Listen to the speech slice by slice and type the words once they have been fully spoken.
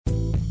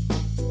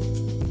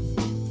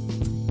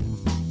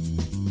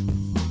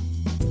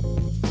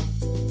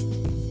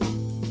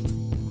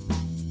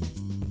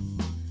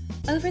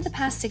Over the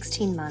past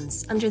 16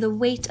 months, under the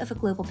weight of a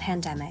global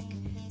pandemic,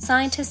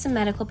 scientists and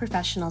medical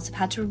professionals have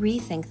had to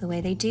rethink the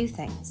way they do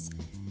things.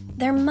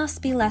 There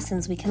must be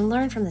lessons we can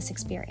learn from this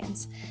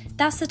experience.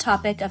 That's the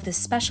topic of this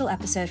special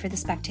episode for the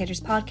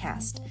Spectators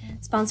podcast,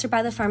 sponsored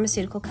by the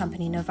pharmaceutical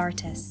company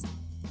Novartis.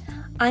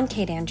 I'm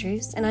Kate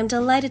Andrews, and I'm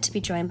delighted to be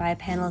joined by a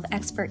panel of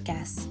expert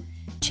guests.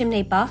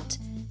 Chimney Bhatt,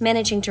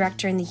 Managing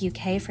Director in the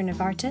UK for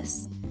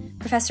Novartis,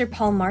 Professor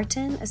Paul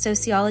Martin, a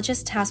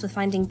sociologist tasked with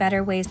finding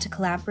better ways to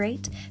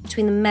collaborate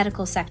between the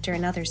medical sector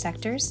and other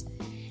sectors,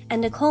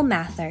 and Nicole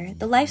Mather,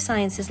 the life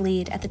sciences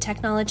lead at the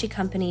technology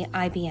company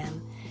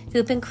IBM, who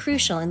have been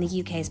crucial in the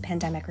UK's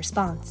pandemic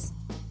response.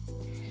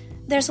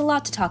 There's a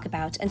lot to talk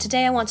about, and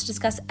today I want to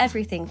discuss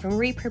everything from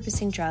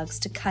repurposing drugs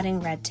to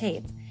cutting red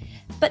tape.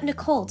 But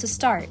Nicole, to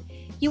start,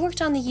 you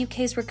worked on the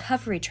UK's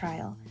recovery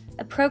trial,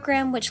 a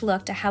program which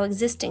looked at how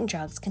existing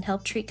drugs can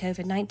help treat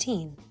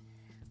COVID-19.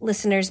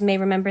 Listeners may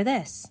remember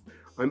this.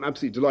 I'm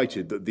absolutely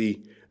delighted that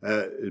the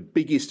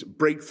biggest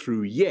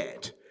breakthrough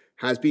yet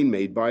has been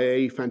made by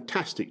a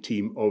fantastic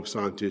team of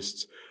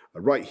scientists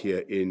right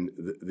here in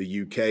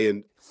the UK.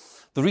 And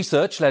the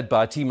research, led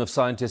by a team of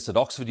scientists at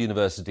Oxford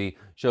University,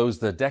 shows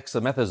that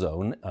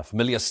dexamethasone, a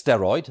familiar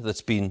steroid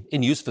that's been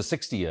in use for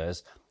 60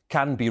 years,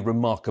 can be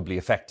remarkably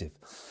effective.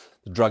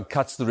 The drug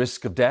cuts the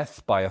risk of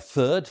death by a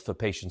third for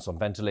patients on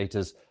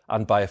ventilators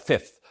and by a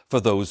fifth for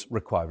those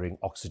requiring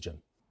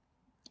oxygen.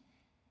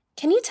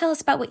 Can you tell us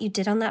about what you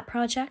did on that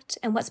project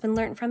and what's been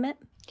learned from it?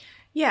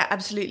 Yeah,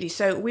 absolutely.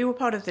 So we were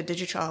part of the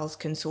DigiTrials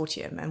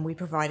consortium and we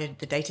provided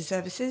the data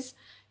services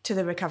to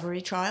the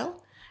recovery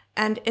trial.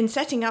 And in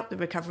setting up the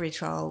recovery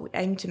trial, we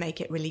aimed to make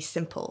it really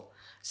simple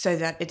so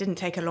that it didn't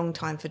take a long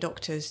time for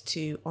doctors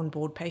to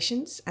onboard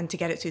patients and to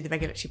get it through the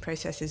regulatory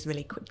processes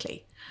really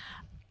quickly.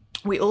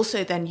 We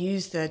also then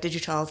used the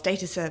DigiTrials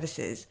data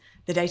services,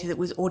 the data that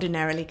was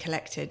ordinarily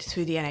collected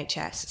through the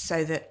NHS,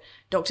 so that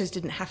doctors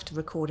didn't have to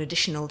record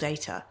additional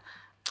data.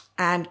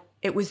 And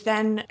it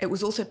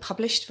was also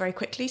published very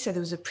quickly, so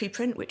there was a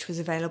preprint which was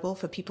available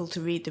for people to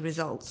read the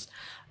results.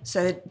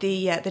 So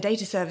the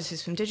data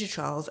services from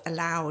DigiTrials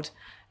allowed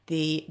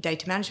the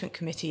data management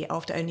committee,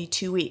 after only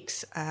 2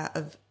 weeks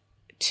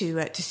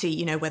to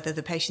see, whether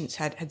the patients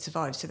had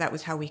survived. So that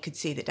was how we could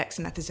see that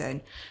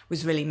dexamethasone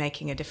was really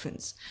making a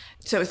difference.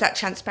 So it was that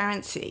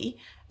transparency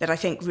that I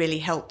think really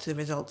helped the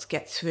results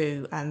get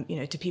through,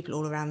 to people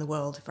all around the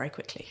world very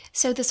quickly.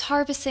 So this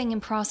harvesting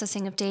and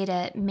processing of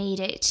data made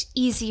it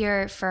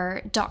easier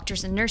for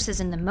doctors and nurses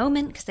in the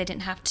moment because they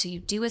didn't have to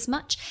do as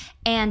much.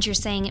 And you're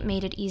saying it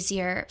made it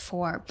easier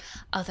for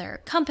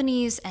other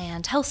companies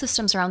and health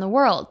systems around the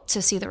world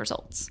to see the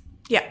results.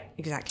 Yeah,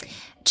 exactly.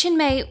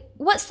 Chinmay,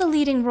 what's the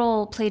leading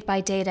role played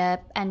by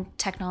data and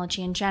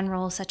technology in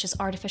general, such as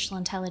artificial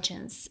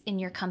intelligence, in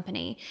your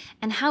company?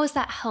 And how has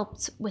that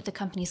helped with the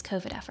company's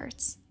COVID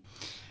efforts?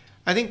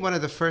 I think one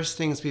of the first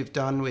things we've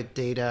done with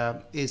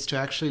data is to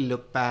actually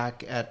look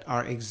back at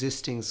our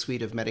existing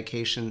suite of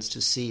medications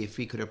to see if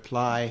we could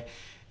apply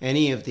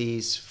any of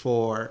these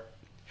for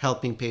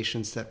helping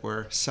patients that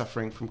were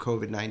suffering from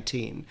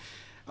COVID-19.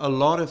 A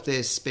lot of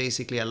this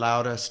basically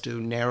allowed us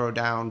to narrow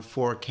down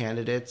 4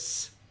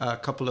 candidates, a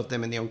couple of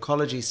them in the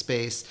oncology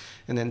space,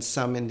 and then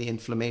some in the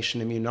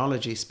inflammation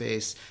immunology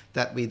space,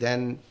 that we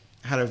then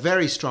had a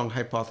very strong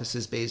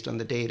hypothesis based on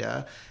the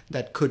data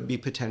that could be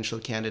potential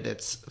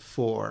candidates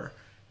for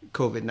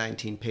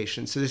COVID-19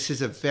 patients. So this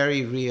is a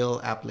very real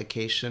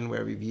application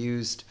where we've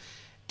used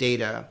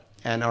data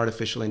and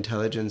artificial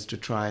intelligence to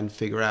try and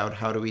figure out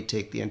how do we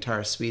take the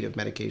entire suite of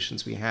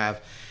medications we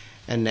have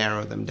and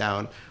narrow them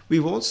down.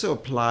 We've also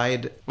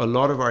applied a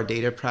lot of our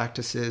data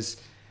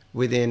practices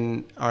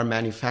within our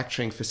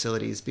manufacturing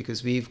facilities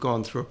because we've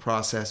gone through a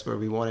process where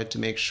we wanted to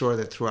make sure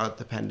that throughout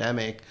the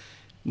pandemic,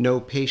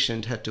 no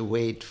patient had to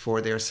wait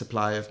for their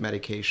supply of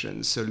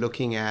medications. So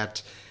looking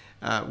at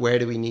where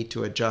do we need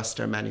to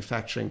adjust our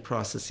manufacturing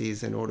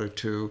processes in order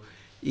to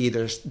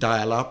either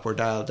dial up or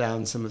dial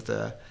down some of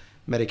the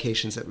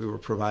medications that we were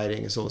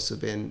providing has also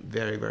been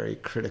very, very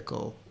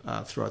critical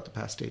throughout the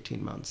past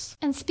 18 months.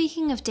 And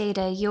speaking of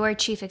data, your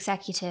chief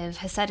executive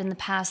has said in the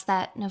past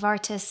that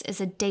Novartis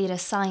is a data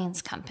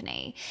science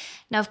company.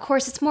 Now, of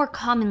course, it's more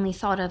commonly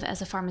thought of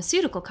as a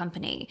pharmaceutical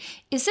company.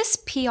 Is this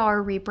PR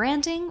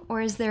rebranding,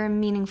 or is there a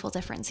meaningful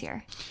difference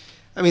here?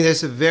 I mean,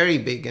 there's a very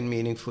big and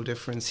meaningful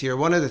difference here.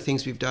 One of the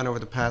things we've done over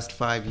the past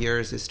 5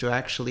 years is to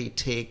actually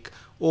take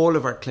all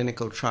of our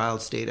clinical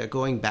trials data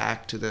going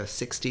back to the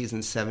 60s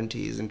and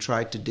 70s and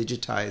tried to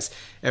digitize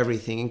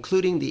everything,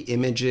 including the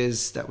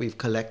images that we've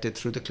collected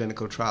through the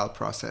clinical trial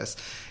process.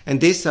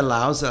 And this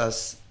allows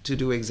us to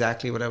do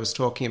exactly what I was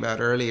talking about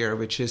earlier,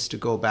 which is to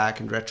go back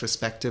and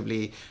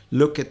retrospectively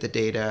look at the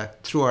data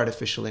through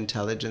artificial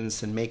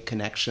intelligence and make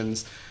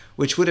connections,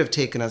 which would have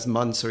taken us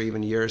months or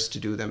even years to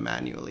do them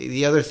manually.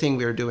 The other thing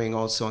we're doing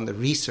also on the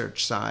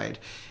research side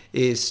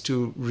is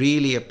to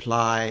really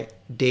apply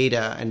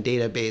data and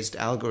data-based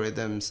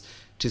algorithms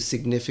to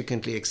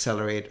significantly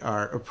accelerate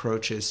our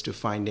approaches to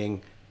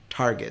finding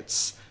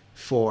targets,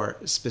 for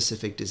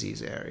specific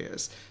disease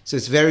areas. So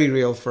it's very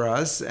real for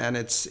us, and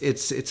it's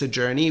a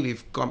journey.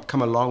 We've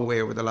come a long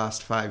way over the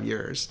last 5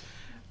 years,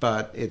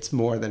 but it's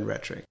more than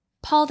rhetoric.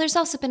 Paul, there's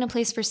also been a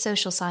place for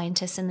social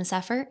scientists in this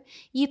effort.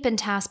 You've been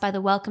tasked by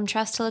the Wellcome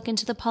Trust to look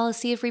into the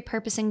policy of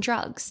repurposing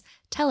drugs.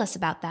 Tell us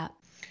about that.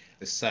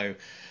 So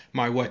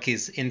my work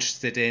is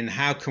interested in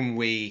how can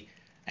we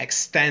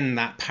extend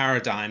that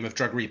paradigm of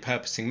drug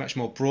repurposing much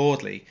more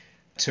broadly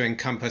to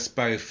encompass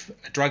both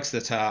drugs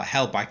that are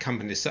held by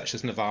companies such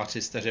as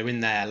Novartis that are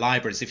in their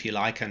libraries, if you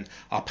like, and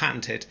are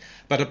patented.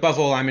 But above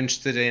all, I'm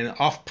interested in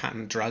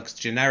off-patent drugs,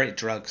 generic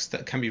drugs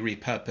that can be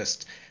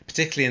repurposed,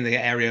 particularly in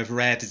the area of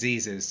rare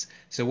diseases.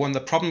 So one of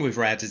the problems with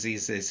rare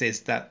diseases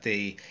is that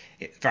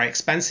it's very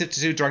expensive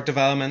to do drug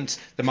development,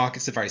 the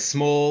markets are very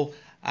small,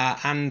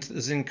 and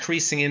there's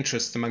increasing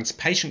interest amongst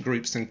patient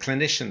groups and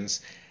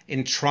clinicians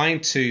in trying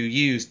to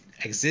use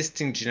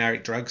existing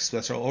generic drugs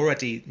that are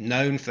already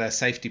known for their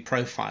safety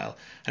profile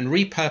and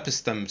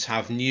repurpose them to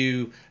have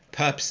new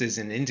purposes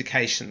and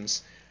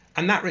indications.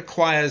 And that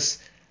requires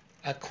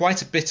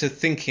quite a bit of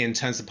thinking in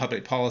terms of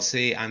public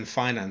policy and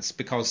finance,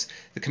 because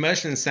the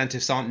commercial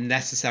incentives aren't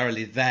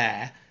necessarily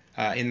there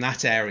in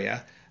that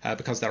area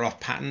because they're off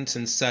patent.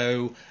 And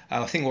so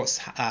I think what's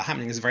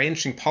happening is a very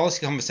interesting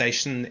policy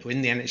conversation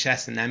in the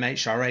NHS and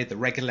MHRA, the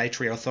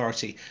regulatory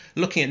authority,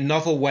 looking at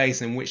novel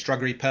ways in which drug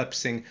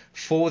repurposing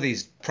for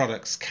these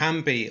products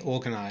can be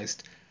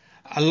organised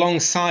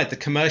alongside the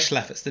commercial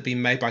efforts that have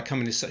been made by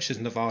companies such as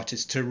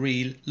Novartis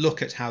to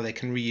look at how they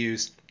can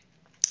reuse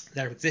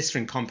their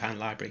existing compound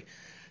library.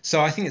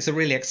 So I think it's a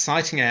really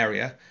exciting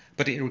area,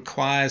 but it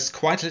requires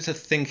quite a lot of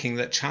thinking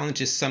that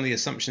challenges some of the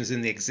assumptions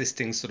in the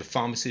existing sort of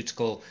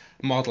pharmaceutical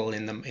model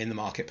in the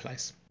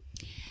marketplace.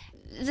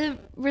 The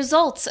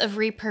results of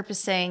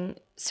repurposing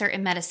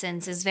certain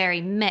medicines is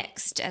very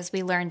mixed, as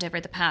we learned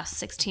over the past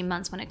 16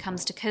 months when it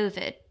comes to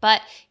COVID.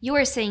 But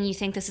you're saying you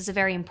think this is a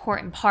very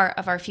important part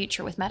of our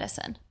future with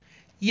medicine.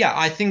 Yeah,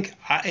 I think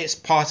it's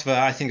part of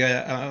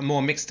a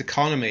more mixed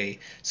economy.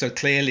 So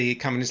clearly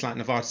companies like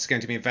Novartis are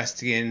going to be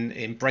investing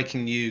in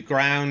breaking new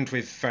ground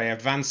with very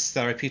advanced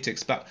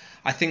therapeutics. But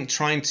I think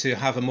trying to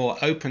have a more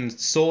open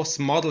source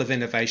model of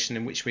innovation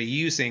in which we're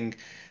using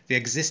the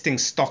existing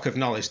stock of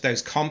knowledge,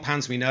 those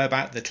compounds we know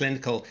about, the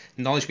clinical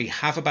knowledge we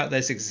have about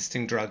those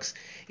existing drugs,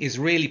 is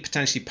really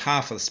potentially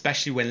powerful,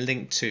 especially when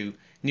linked to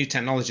new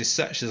technologies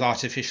such as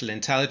artificial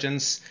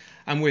intelligence,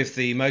 and with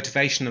the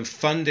motivation and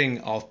funding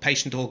of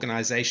patient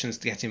organizations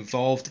to get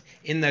involved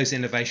in those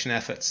innovation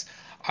efforts.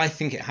 I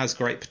think it has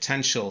great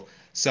potential.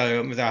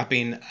 So there have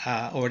been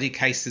already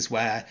cases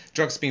where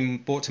drugs have been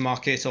brought to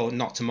market, or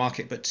not to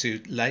market, but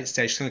to late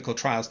stage clinical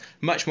trials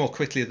much more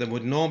quickly than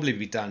would normally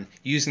be done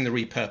using the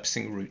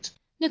repurposing route.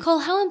 Nicole,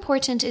 how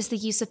important is the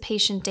use of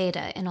patient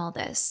data in all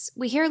this?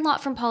 We hear a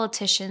lot from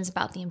politicians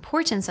about the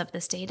importance of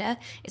this data.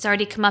 It's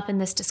already come up in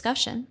this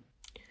discussion.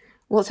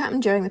 What's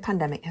happened during the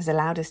pandemic has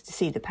allowed us to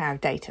see the power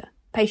of data,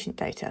 patient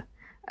data.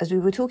 As we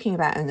were talking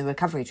about in the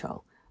recovery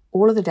trial,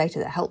 all of the data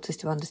that helped us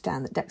to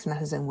understand that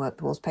dexamethasone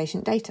worked was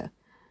patient data.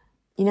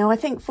 You know, I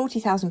think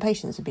 40,000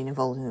 patients have been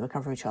involved in the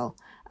recovery trial,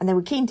 and they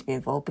were keen to be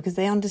involved because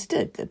they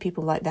understood that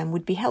people like them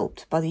would be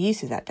helped by the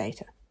use of that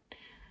data.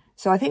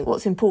 So I think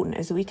what's important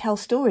is that we tell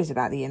stories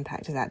about the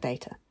impact of that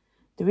data.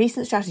 The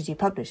recent strategy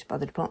published by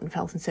the Department of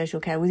Health and Social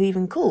Care was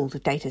even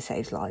called Data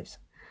Saves Lives.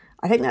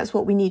 I think that's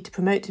what we need to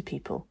promote to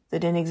people,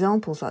 that in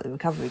examples like the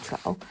recovery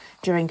trial,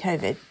 during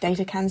COVID,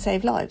 data can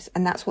save lives,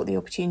 and that's what the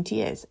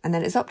opportunity is. And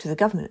then it's up to the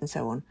government and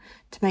so on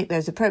to make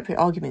those appropriate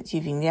arguments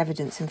using the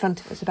evidence in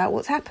front of us about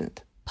what's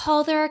happened.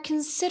 Paul, there are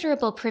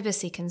considerable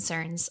privacy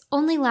concerns.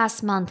 Only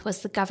last month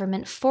was the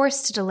government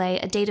forced to delay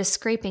a data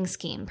scraping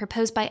scheme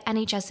proposed by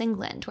NHS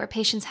England, where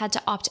patients had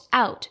to opt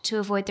out to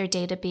avoid their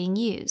data being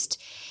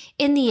used.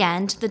 In the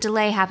end, the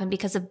delay happened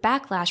because of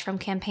backlash from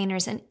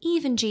campaigners and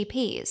even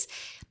GPs.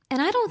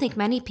 And I don't think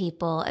many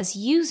people, as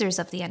users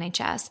of the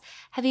NHS,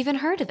 have even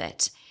heard of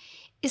it.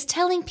 Is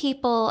telling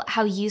people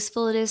how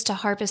useful it is to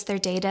harvest their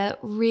data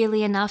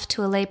really enough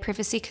to allay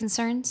privacy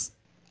concerns?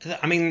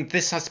 I mean,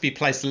 this has to be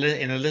placed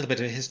in a little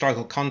bit of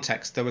historical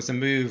context. There was a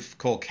move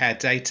called Care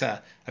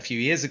Data a few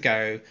years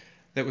ago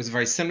that was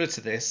very similar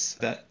to this,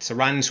 that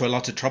ran into a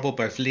lot of trouble,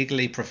 both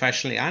legally,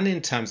 professionally, and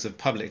in terms of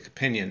public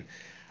opinion.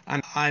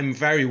 And I'm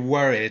very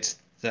worried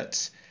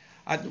that,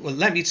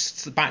 let me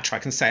just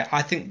backtrack and say,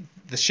 I think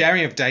the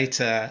sharing of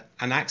data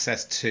and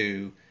access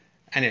to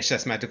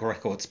NHS medical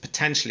records,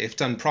 potentially, if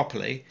done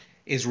properly,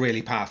 is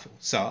really powerful.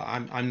 So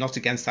I'm not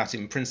against that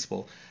in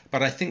principle.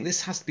 But I think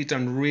this has to be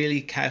done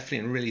really carefully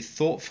and really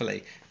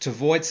thoughtfully to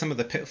avoid some of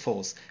the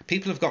pitfalls.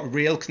 People have got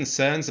real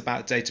concerns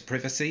about data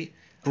privacy,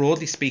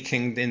 broadly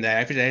speaking, in their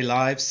everyday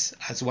lives,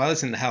 as well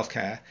as in the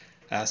healthcare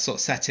sort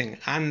of setting.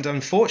 And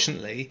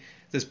unfortunately,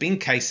 there's been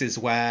cases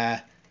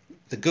where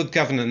the good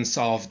governance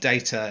of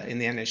data in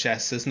the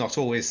NHS has not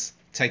always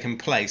taken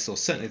place, or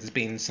certainly there's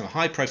been some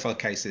high profile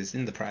cases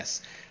in the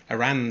press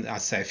around,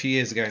 I'd say, a few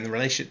years ago in the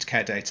relationship to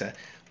care data,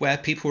 where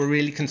people were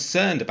really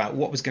concerned about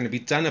what was going to be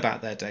done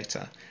about their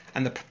data.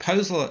 And the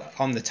proposal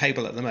on the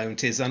table at the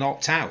moment is an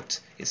opt-out.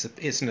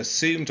 It's an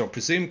assumed or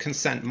presumed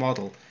consent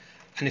model.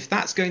 And if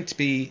that's going to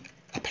be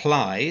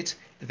applied,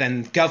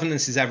 then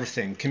governance is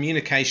everything.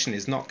 Communication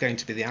is not going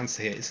to be the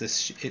answer here.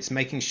 It's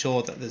making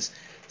sure that there's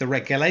the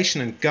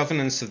regulation and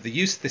governance of the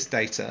use of this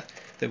data,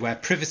 that where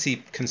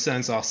privacy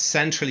concerns are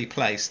centrally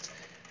placed,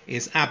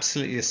 is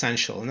absolutely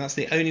essential. And that's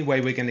the only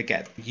way we're going to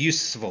get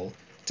useful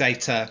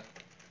data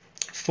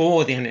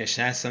for the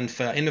NHS and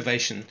for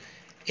innovation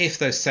if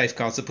those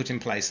safeguards are put in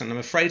place. And I'm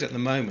afraid at the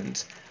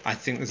moment, I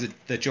think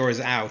the jury's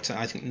out.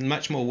 I think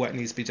much more work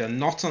needs to be done,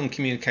 not on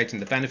communicating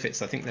the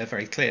benefits, I think they're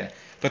very clear,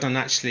 but on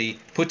actually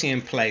putting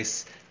in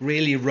place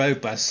really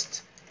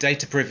robust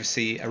data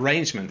privacy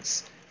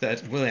arrangements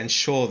that will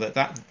ensure that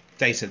that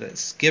data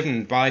that's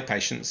given by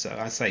patients, so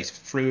I say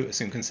through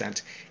assumed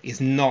consent,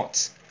 is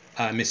not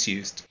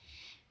misused.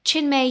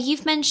 Chinmay,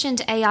 you've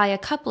mentioned AI a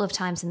couple of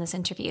times in this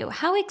interview.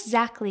 How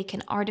exactly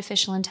can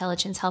artificial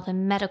intelligence help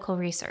in medical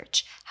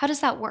research? How does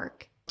that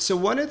work? So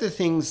one of the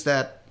things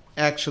that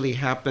actually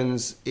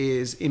happens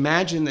is,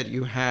 imagine that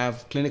you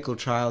have clinical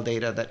trial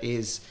data that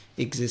is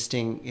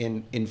existing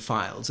in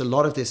files. A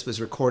lot of this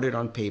was recorded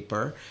on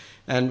paper,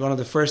 and one of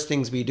the first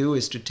things we do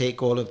is to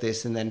take all of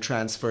this and then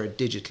transfer it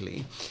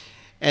digitally,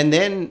 and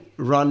then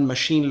run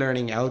machine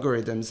learning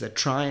algorithms that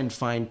try and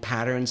find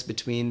patterns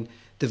between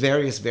the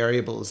various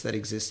variables that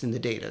exist in the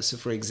data. So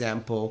for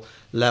example,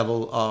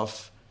 level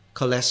of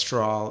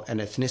cholesterol and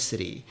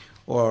ethnicity,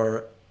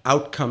 or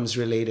outcomes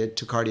related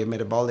to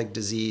cardiometabolic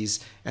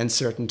disease and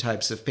certain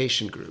types of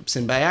patient groups.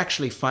 And by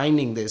actually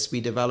finding this, we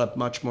develop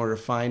much more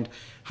refined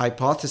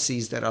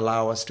hypotheses that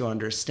allow us to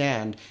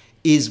understand,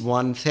 is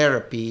one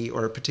therapy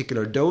or a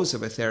particular dose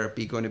of a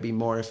therapy going to be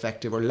more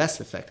effective or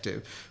less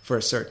effective for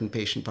a certain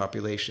patient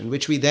population,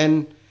 which we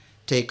then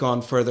take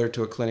on further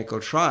to a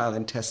clinical trial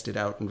and test it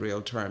out in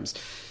real terms.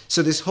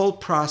 So this whole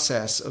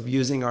process of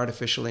using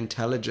artificial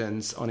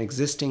intelligence on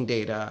existing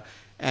data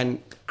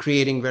and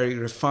creating very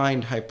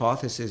refined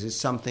hypotheses is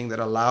something that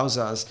allows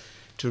us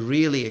to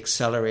really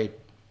accelerate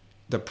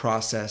the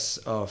process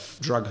of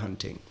drug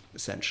hunting,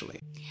 essentially.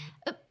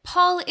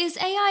 Paul, is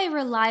AI a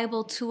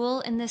reliable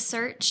tool in this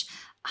search?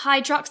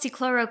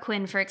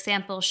 Hydroxychloroquine, for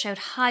example, showed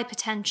high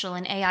potential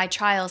in AI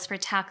trials for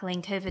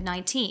tackling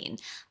COVID-19,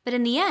 but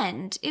in the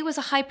end, it was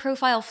a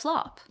high-profile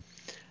flop.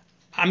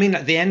 I mean,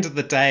 at the end of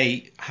the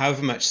day,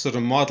 however much sort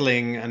of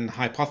modeling and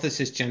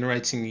hypothesis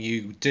generating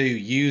you do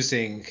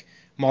using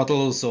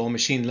models or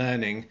machine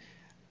learning,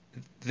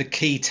 the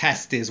key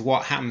test is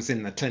what happens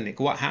in the clinic,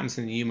 what happens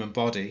in the human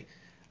body.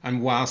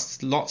 And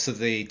whilst lots of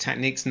the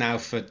techniques now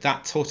for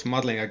that sort of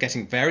modeling are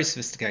getting very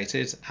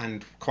sophisticated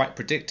and quite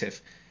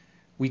predictive,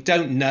 we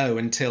don't know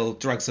until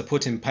drugs are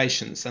put in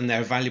patients and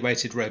they're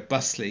evaluated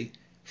robustly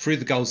through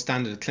the gold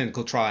standard of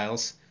clinical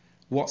trials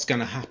what's going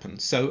to happen.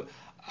 So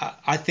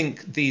I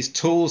think these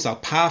tools are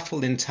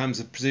powerful in terms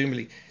of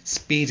presumably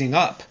speeding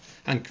up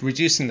and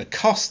reducing the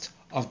cost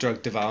of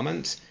drug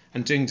development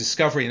and doing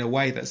discovery in a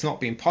way that's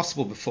not been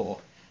possible before.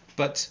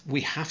 But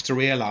we have to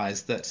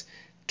realize that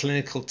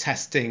clinical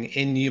testing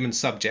in human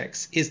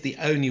subjects is the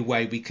only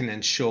way we can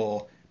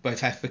ensure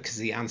both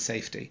efficacy and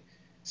safety.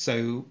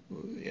 So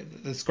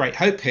there's great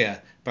hope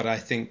here, but I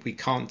think we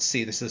can't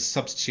see this as a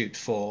substitute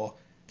for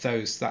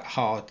that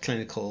hard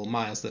clinical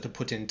miles that are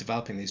put in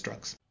developing these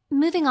drugs.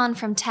 Moving on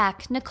from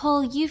tech,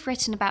 Nicole, you've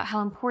written about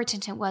how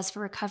important it was for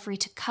recovery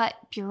to cut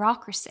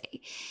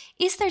bureaucracy.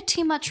 Is there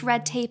too much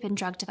red tape in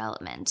drug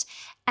development?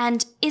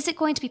 And is it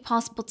going to be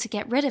possible to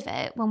get rid of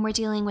it when we're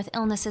dealing with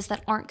illnesses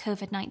that aren't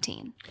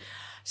COVID-19?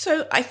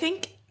 So I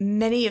think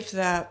many of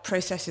the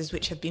processes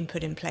which have been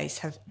put in place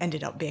have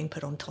ended up being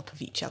put on top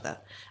of each other.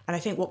 And I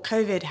think what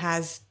COVID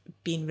has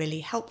been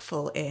really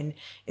helpful in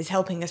is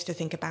helping us to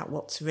think about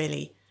what's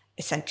really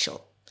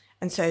essential.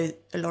 And so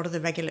a lot of the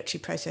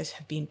regulatory process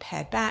have been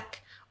pared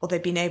back, or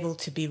they've been able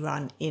to be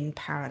run in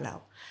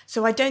parallel.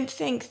 So I don't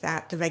think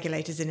that the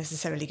regulators are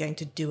necessarily going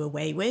to do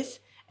away with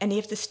any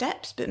of the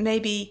steps, but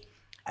maybe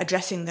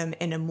addressing them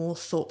in a more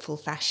thoughtful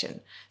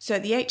fashion. So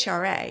at the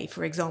HRA,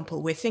 for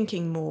example, we're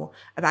thinking more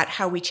about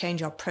how we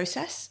change our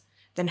process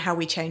than how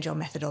we change our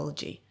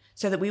methodology,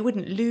 so that we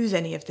wouldn't lose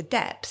any of the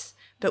depth,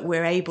 but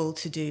we're able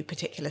to do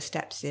particular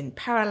steps in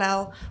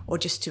parallel, or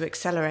just to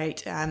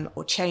accelerate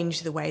or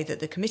change the way that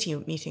the committee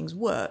meetings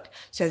work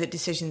so that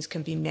decisions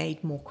can be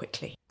made more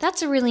quickly.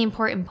 That's a really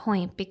important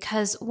point,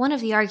 because one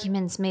of the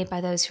arguments made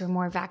by those who are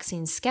more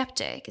vaccine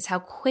skeptic is how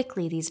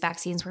quickly these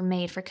vaccines were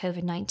made for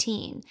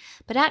COVID-19.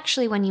 But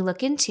actually, when you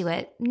look into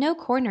it, no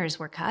corners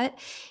were cut.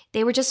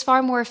 They were just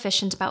far more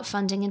efficient about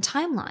funding and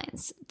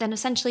timelines than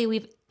essentially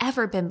we've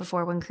ever been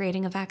before when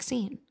creating a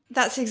vaccine.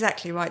 That's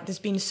exactly right. There's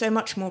been so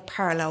much more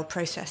parallel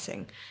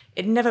processing.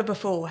 It never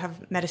before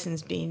have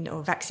medicines been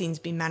or vaccines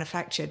been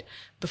manufactured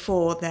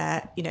before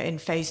they're in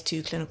phase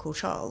 2 clinical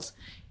trials.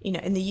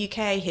 In the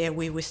UK here,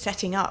 we were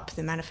setting up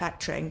the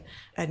manufacturing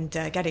and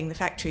getting the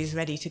factories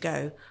ready to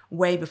go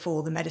way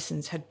before the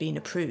medicines had been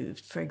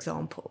approved, for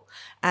example.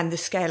 And the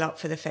scale up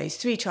for the phase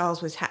 3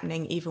 trials was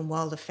happening even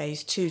while the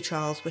phase 2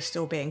 trials were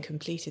still being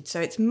completed. So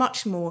it's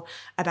much more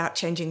about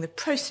changing the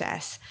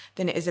process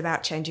than it is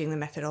about changing the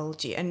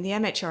methodology. And the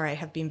MHRA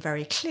have been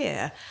very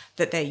clear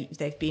that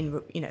they've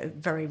been,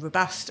 very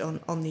robust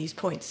on these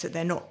points, that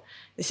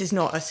this is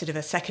not a sort of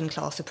a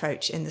second-class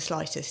approach in the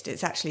slightest.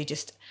 It's actually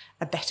just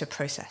a better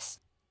process.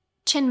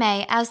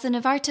 Chinmay, as the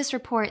Novartis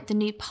report The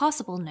New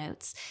Possible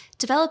notes,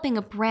 developing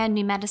a brand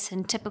new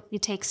medicine typically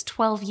takes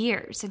 12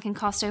 years and can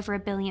cost over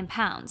 £1 billion.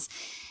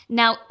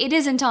 Now, it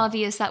isn't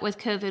obvious that with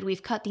COVID,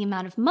 we've cut the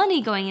amount of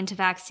money going into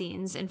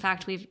vaccines. In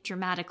fact, we've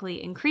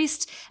dramatically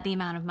increased the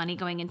amount of money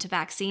going into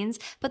vaccines.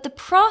 But the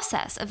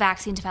process of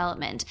vaccine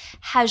development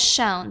has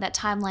shown that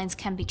timelines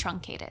can be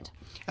truncated.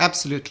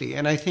 Absolutely.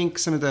 And I think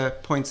some of the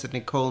points that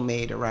Nicole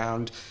made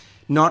around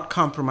not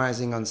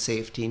compromising on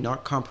safety,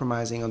 not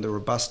compromising on the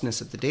robustness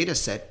of the data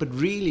set, but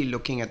really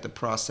looking at the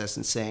process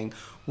and saying,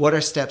 what are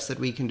steps that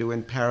we can do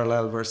in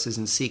parallel versus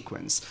in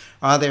sequence?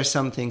 Are there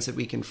some things that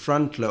we can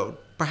front load,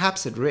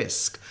 perhaps at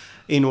risk,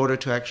 in order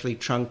to actually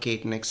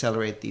truncate and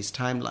accelerate these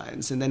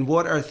timelines? And then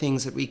what are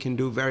things that we can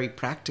do very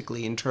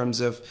practically in terms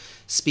of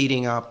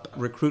speeding up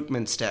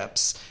recruitment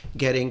steps,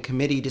 getting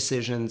committee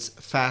decisions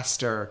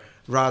faster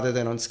rather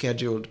than on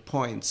scheduled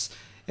points,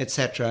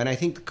 etc. And I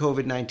think the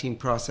COVID-19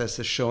 process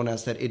has shown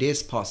us that it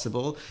is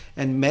possible,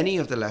 and many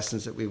of the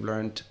lessons that we've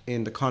learned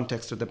in the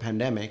context of the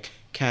pandemic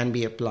can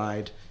be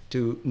applied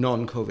to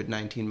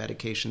non-COVID-19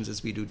 medications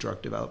as we do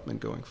drug development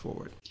going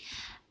forward.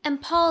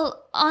 And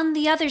Paul, on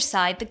the other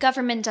side, the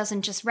government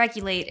doesn't just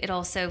regulate, it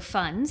also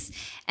funds.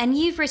 And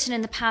you've written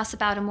in the past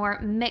about a more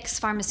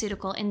mixed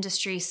pharmaceutical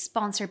industry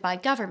sponsored by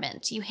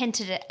government. You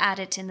hinted at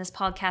it in this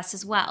podcast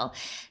as well.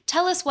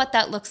 Tell us what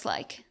that looks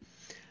like.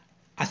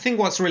 I think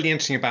what's really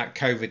interesting about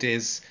COVID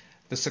is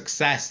the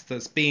success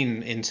that's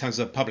been in terms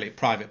of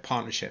public-private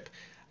partnership.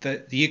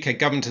 The UK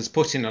government has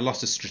put in a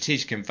lot of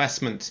strategic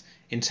investment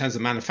in terms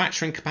of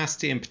manufacturing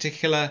capacity in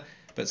particular,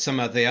 but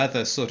some of the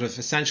other sort of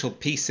essential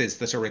pieces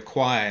that are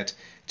required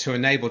to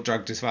enable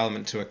drug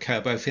development to occur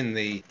both in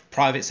the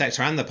private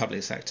sector and the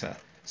public sector.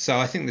 So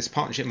I think this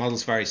partnership model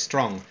is very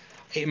strong.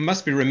 It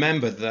must be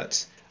remembered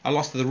that a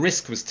lot of the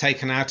risk was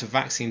taken out of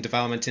vaccine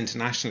development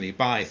internationally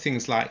by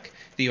things like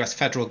the US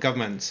federal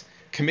government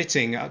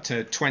committing up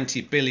to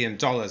 $20 billion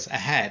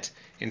ahead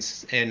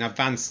in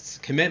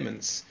advanced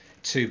commitments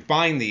to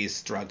buying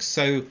these drugs.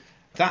 So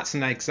that's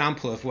an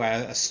example of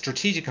where a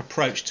strategic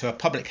approach to a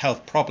public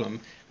health problem,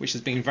 which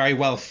has been very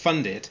well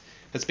funded,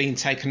 has been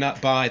taken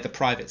up by the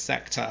private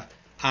sector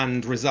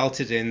and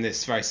resulted in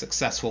this very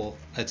successful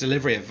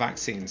delivery of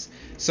vaccines.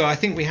 So I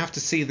think we have to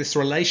see this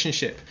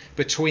relationship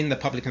between the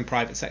public and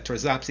private sector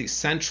as absolutely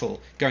central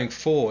going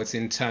forwards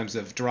in terms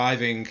of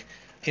driving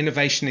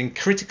innovation in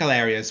critical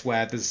areas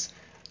where there's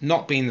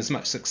not been as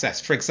much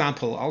success. For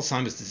example,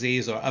 Alzheimer's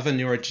disease or other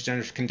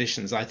neurodegenerative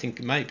conditions, I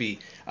think might be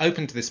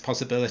open to this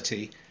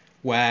possibility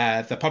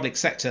where the public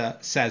sector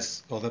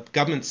says, or the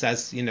government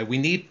says, we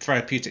need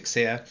therapeutics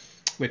here.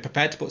 We're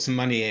prepared to put some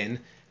money in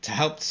to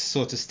help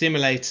sort of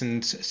stimulate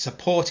and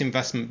support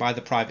investment by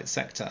the private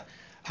sector.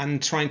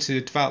 And trying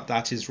to develop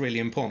that is really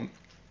important.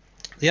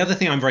 The other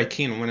thing I'm very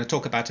keen on when I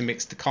talk about a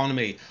mixed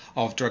economy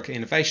of drug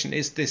innovation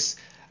is this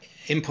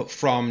input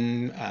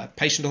from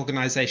patient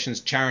organizations,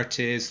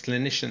 charities,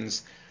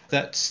 clinicians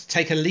that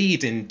take a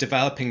lead in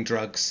developing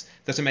drugs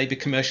that are maybe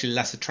commercially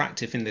less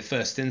attractive in the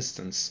first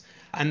instance,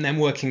 and then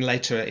working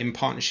later in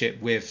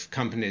partnership with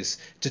companies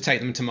to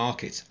take them to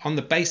market on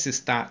the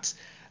basis that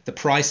the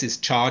prices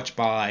charged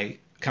by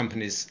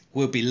companies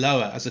will be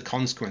lower as a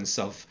consequence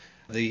of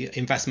the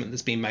investment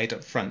that's been made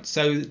up front.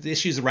 So the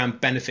issues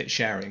around benefit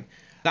sharing,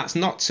 that's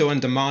not to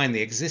undermine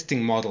the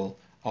existing model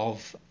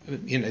of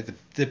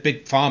the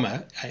big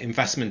pharma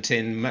investment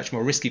in much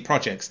more risky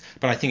projects,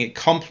 but I think it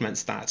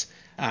complements that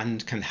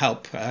and can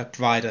help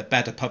provide a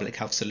better public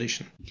health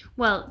solution.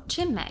 Well,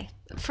 Chinmay,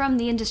 from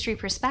the industry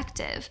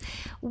perspective,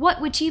 what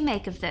would you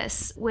make of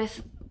this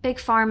with big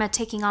pharma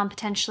taking on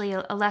potentially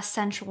a less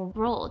central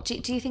role? Do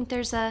you think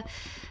there's a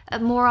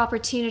more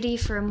opportunity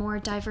for a more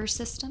diverse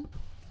system?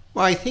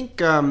 Well, I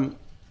think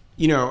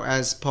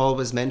as Paul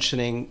was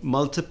mentioning,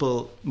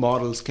 multiple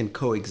models can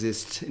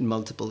coexist in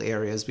multiple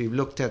areas. We've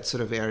looked at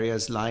sort of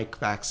areas like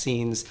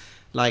vaccines,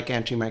 like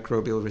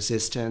antimicrobial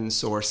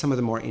resistance, or some of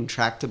the more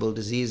intractable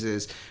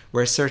diseases,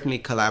 where certainly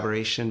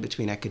collaboration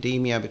between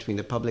academia, between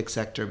the public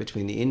sector,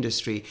 between the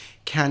industry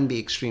can be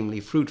extremely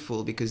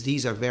fruitful, because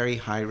these are very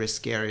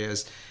high-risk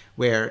areas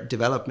where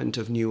development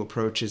of new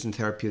approaches and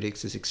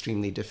therapeutics is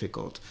extremely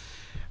difficult.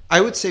 I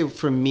would say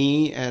for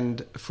me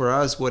and for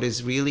us, what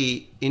is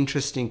really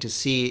interesting to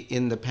see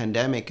in the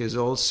pandemic is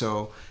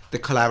also the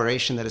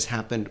collaboration that has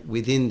happened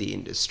within the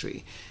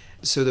industry.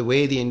 So the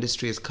way the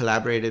industry has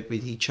collaborated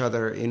with each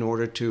other in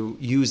order to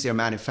use their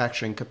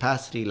manufacturing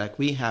capacity, like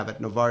we have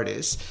at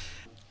Novartis,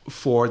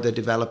 for the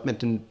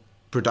development and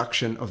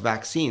production of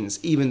vaccines.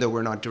 Even though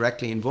we're not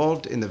directly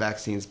involved in the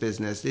vaccines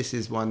business, this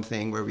is one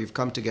thing where we've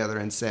come together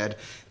and said,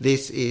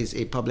 this is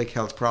a public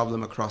health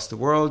problem across the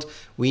world.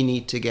 We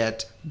need to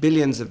get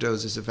billions of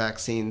doses of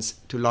vaccines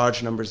to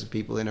large numbers of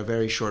people in a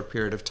very short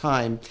period of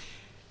time.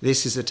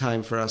 This is a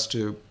time for us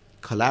to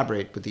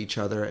collaborate with each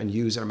other and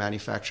use our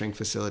manufacturing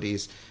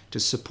facilities to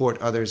support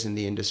others in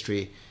the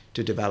industry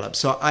to develop.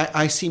 So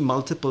I see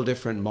multiple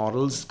different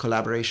models,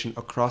 collaboration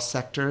across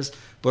sectors,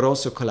 but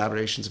also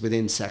collaborations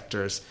within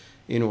sectors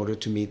in order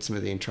to meet some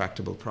of the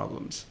intractable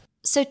problems.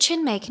 So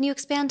Chinmay, can you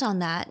expand on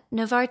that?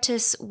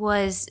 Novartis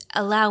was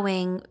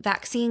allowing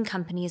vaccine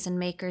companies and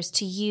makers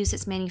to use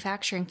its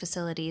manufacturing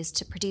facilities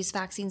to produce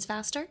vaccines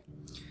faster?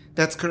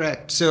 That's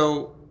correct.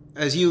 So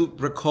as you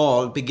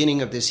recall,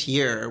 beginning of this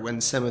year,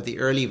 when some of the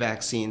early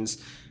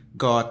vaccines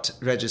got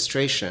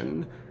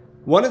registration,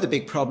 one of the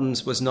big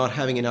problems was not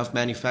having enough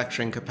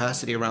manufacturing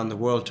capacity around the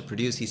world to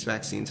produce these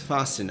vaccines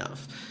fast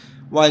enough.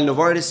 While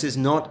Novartis is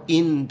not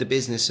in the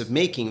business of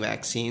making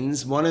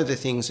vaccines, one of the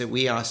things that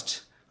we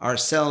asked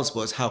ourselves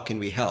was, how can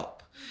we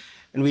help?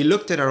 And we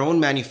looked at our own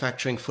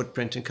manufacturing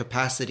footprint and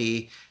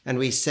capacity, and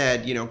we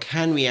said,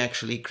 can we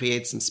actually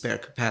create some spare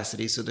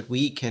capacity so that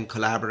we can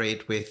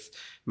collaborate with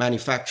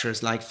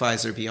manufacturers like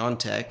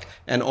Pfizer-BioNTech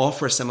and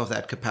offer some of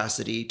that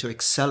capacity to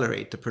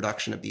accelerate the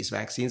production of these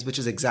vaccines, which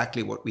is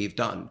exactly what we've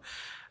done.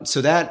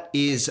 So that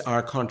is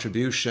our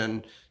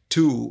contribution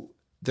to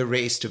the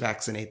race to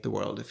vaccinate the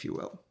world, if you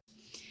will.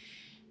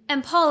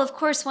 And Paul, of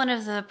course, one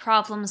of the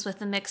problems with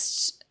the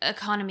mixed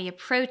economy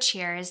approach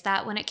here is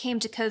that when it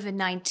came to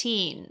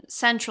COVID-19,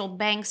 central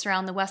banks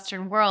around the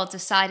Western world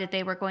decided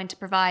they were going to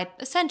provide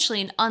essentially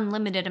an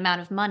unlimited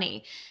amount of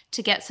money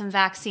to get some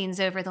vaccines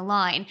over the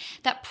line.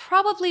 That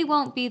probably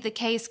won't be the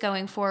case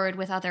going forward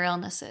with other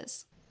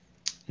illnesses.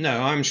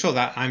 No, I'm sure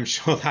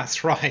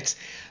that's right.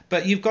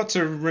 But you've got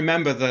to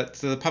remember that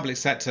the public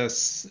sector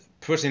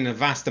put in a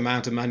vast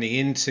amount of money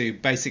into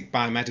basic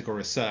biomedical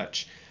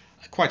research,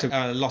 quite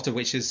a lot of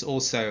which is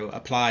also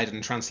applied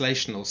and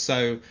translational.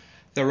 So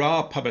there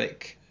are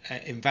public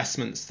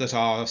investments that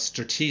are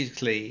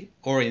strategically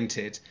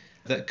oriented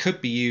that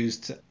could be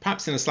used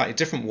perhaps in a slightly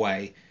different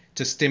way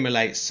to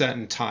stimulate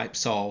certain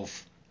types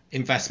of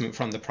investment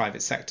from the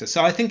private sector.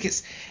 So I think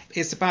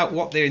it's about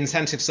what the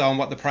incentives are and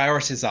what the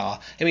priorities are.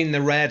 I mean,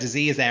 the rare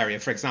disease area,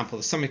 for example,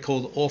 there's something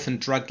called orphan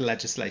drug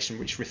legislation,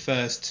 which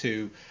refers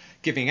to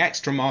giving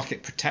extra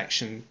market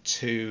protection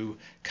to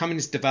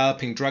companies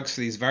developing drugs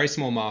for these very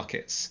small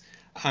markets,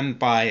 and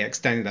by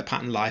extending their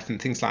patent life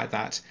and things like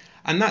that.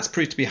 And that's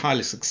proved to be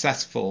highly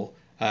successful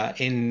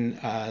in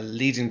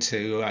leading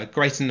to a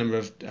greater number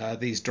of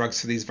these drugs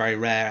for these very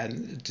rare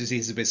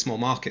diseases with small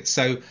markets.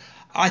 So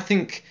I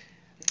think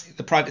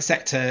the private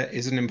sector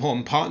is an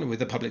important partner with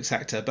the public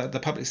sector, but the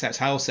public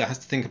sector also has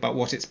to think about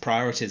what its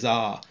priorities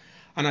are.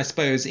 And I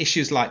suppose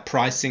issues like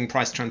pricing,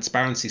 price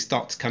transparency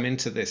start to come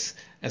into this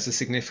as a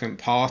significant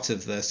part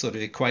of the sort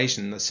of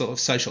equation, the sort of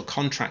social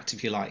contract,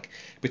 if you like,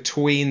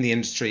 between the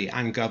industry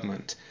and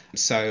government.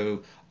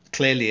 So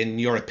clearly in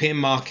European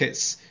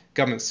markets,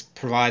 governments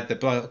provide the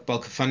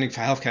bulk of funding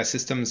for healthcare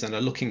systems and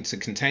are looking to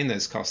contain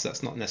those costs.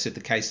 That's not necessarily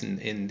the case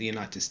in the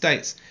United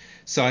States.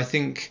 So I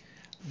think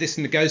this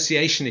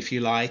negotiation, if you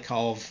like,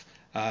 of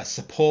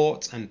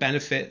support and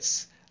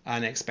benefits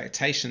and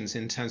expectations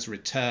in terms of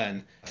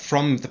return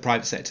from the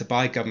private sector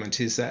by government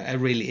is a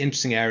really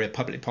interesting area of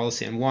public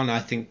policy, and one I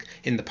think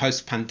in the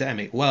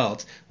post-pandemic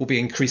world will be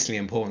increasingly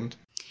important.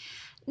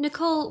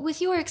 Nicole,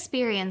 with your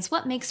experience,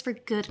 what makes for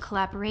good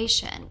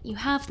collaboration? You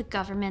have the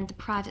government, the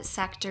private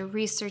sector,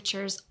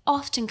 researchers,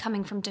 often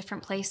coming from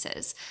different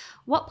places.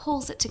 What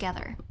pulls it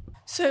together?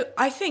 So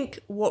I think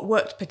what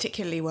worked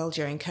particularly well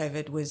during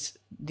COVID was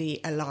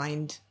the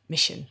aligned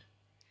mission.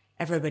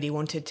 Everybody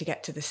wanted to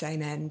get to the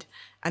same end,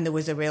 and there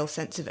was a real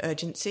sense of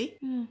urgency.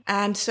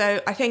 And so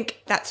I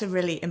think that's a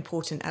really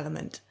important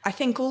element. I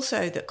think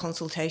also that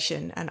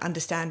consultation and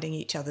understanding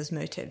each other's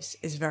motives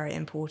is very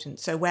important.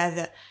 So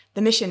where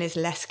the mission is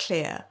less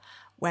clear,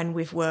 when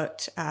we've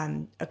worked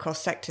across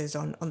sectors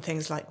on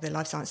things like the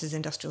life sciences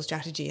industrial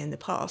strategy in the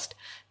past,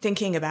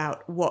 thinking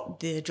about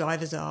what the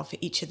drivers are for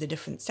each of the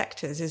different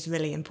sectors is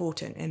really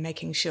important in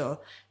making sure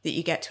that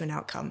you get to an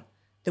outcome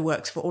that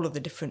works for all of the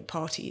different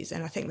parties.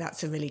 And I think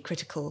that's a really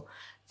critical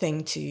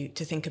thing to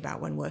think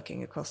about when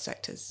working across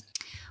sectors.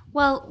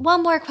 Well,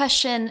 one more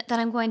question that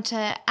I'm going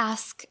to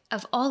ask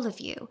of all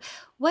of you.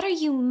 What are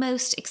you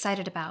most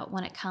excited about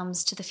when it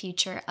comes to the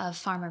future of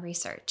pharma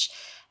research?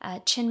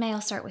 Chinmay,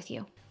 I'll start with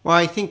you. Well,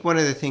 I think one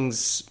of the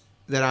things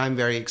that I'm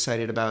very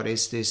excited about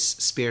is this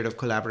spirit of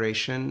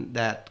collaboration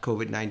that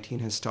COVID-19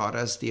 has taught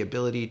us, the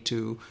ability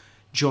to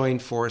join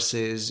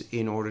forces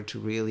in order to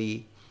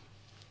really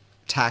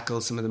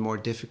tackle some of the more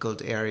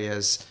difficult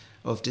areas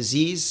of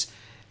disease.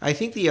 I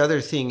think the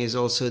other thing is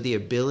also the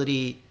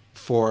ability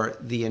for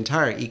the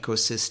entire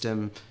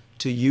ecosystem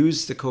to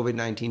use the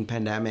COVID-19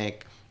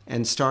 pandemic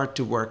and start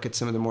to work at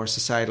some of the more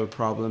societal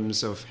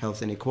problems of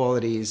health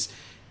inequalities,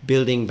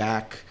 building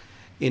back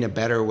in a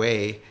better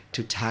way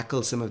to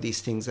tackle some of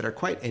these things that are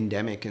quite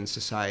endemic in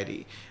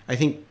society. I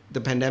think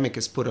the pandemic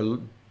has put a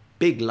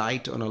big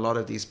light on a lot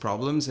of these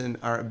problems, and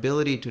our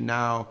ability to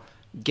now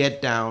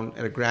get down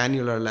at a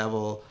granular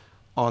level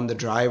on the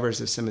drivers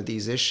of some of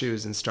these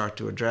issues and start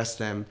to address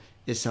them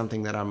is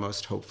something that I'm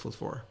most hopeful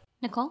for.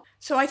 Nicole?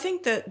 So I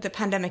think that the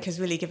pandemic has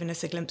really given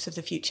us a glimpse of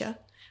the future,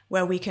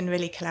 where we can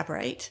really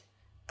collaborate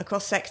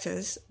across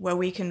sectors, where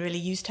we can really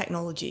use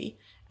technology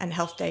and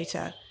health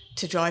data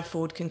to drive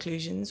forward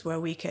conclusions, where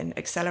we can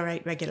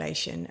accelerate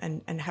regulation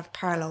and have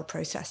parallel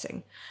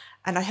processing.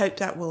 And I hope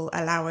that will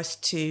allow us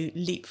to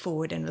leap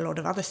forward in a lot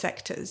of other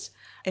sectors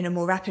in a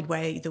more rapid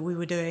way than we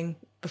were doing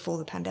before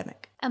the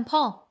pandemic. And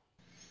Paul?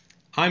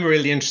 I'm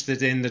really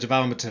interested in the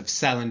development of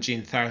cell and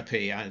gene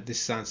therapy. This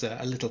sounds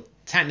a little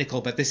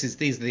technical, but these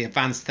are the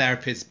advanced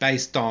therapies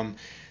based on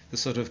the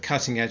sort of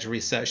cutting edge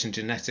research in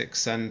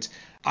genetics. And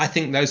I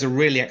think those are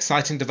really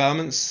exciting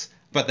developments,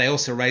 but they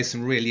also raise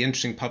some really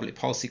interesting public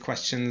policy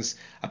questions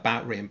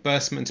about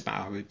reimbursement,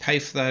 about how we pay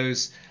for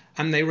those.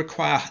 And they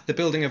require the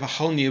building of a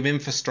whole new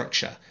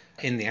infrastructure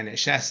in the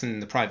NHS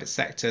and the private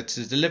sector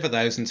to deliver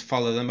those and to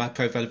follow them up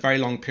over very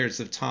long periods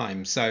of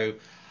time. So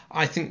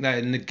I think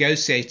that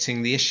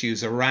negotiating the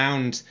issues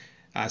around,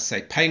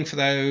 say, paying for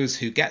those,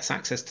 who gets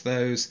access to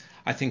those,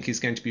 I think is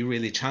going to be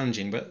really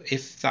challenging. But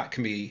if that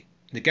can be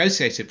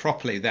negotiated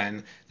properly,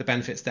 then the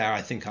benefits there,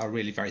 I think, are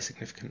really very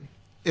significant.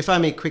 If I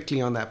may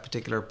quickly on that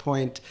particular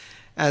point,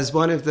 as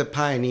one of the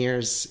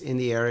pioneers in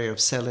the area of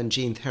cell and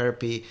gene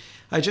therapy,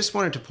 I just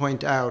wanted to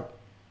point out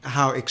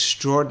how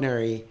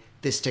extraordinary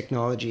this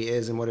technology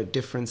is and what a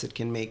difference it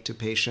can make to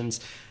patients.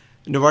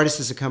 Novartis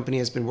as a company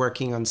has been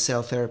working on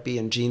cell therapy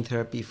and gene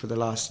therapy for the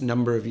last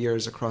number of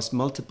years across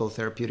multiple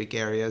therapeutic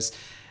areas,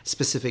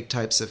 specific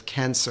types of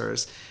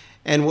cancers.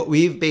 And what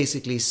we've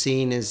basically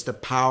seen is the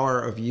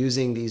power of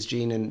using these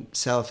gene and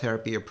cell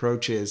therapy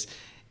approaches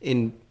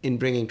in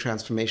bringing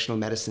transformational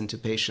medicine to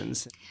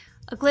patients.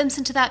 A glimpse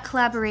into that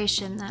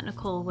collaboration that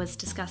Nicole was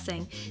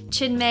discussing.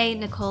 Chinmay,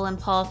 Nicole, and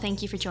Paul,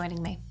 thank you for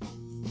joining me.